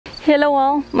Hello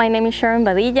all, my name is Sharon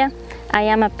Badilla. I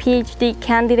am a PhD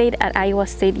candidate at Iowa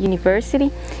State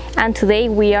University, and today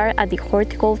we are at the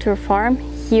horticulture farm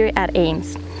here at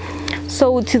Ames.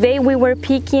 So today we were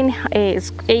picking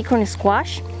acorn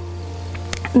squash.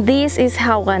 This is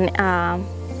how an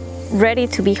ready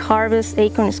to be harvested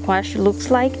acorn squash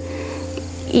looks like.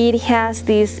 It has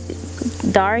this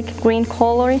dark green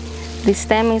color. The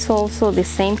stem is also the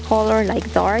same color,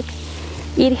 like dark.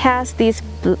 It has this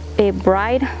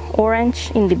bright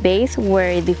orange in the base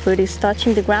where the fruit is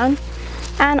touching the ground,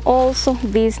 and also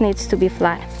this needs to be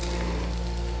flat.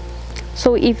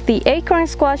 So if the acorn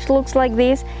squash looks like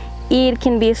this, it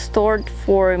can be stored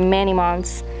for many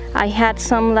months. I had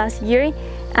some last year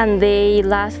and they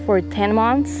last for 10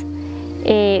 months.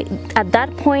 At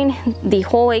that point, the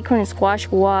whole acorn squash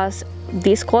was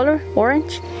this color,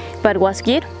 orange, but was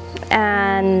good.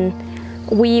 And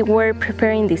we were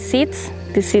preparing the seeds.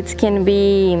 The seeds can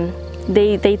be,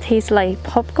 they taste like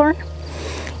popcorn,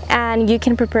 and you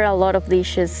can prepare a lot of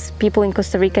dishes. People in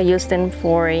Costa Rica use them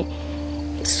for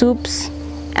soups,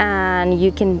 and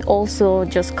you can also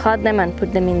just cut them and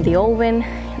put them in the oven.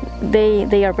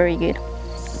 They are very good.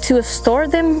 To store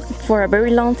them for a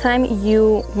very long time,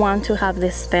 you want to have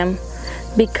the stem,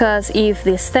 because if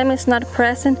the stem is not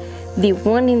present, the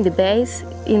wound in the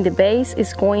base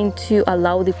is going to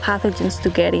allow the pathogens to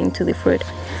get into the fruit.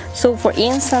 So for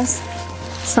instance,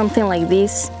 something like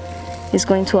this is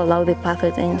going to allow the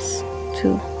pathogens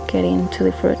to get into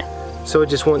the fruit. So it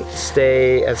just won't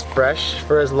stay as fresh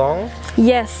for as long?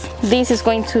 Yes, this is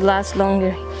going to last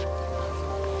longer.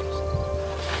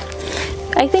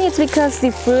 I think it's because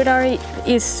the fruit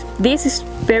is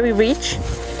very rich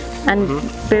and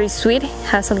very sweet,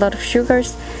 has a lot of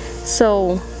sugars,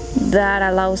 so that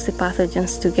allows the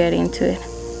pathogens to get into it.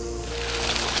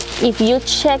 If you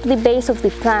check the base of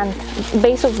the plant,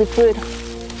 base of the fruit,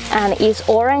 and it's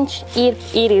orange, it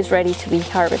is ready to be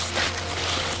harvested.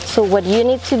 So what you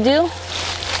need to do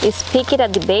is pick it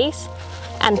at the base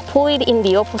and pull it in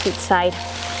the opposite side,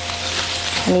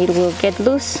 and it will get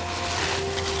loose.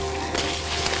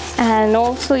 And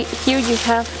also here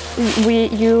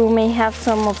you may have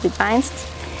some of the vines,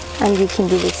 and you can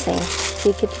do the same.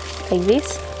 Pick it like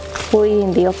this, pull it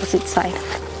in the opposite side.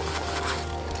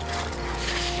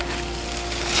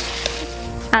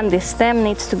 And the stem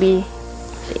needs to be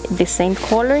the same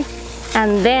color,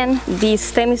 and then the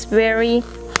stem is very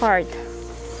hard.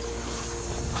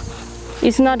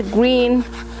 It's not green,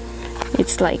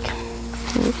 it's like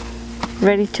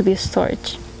ready to be stored.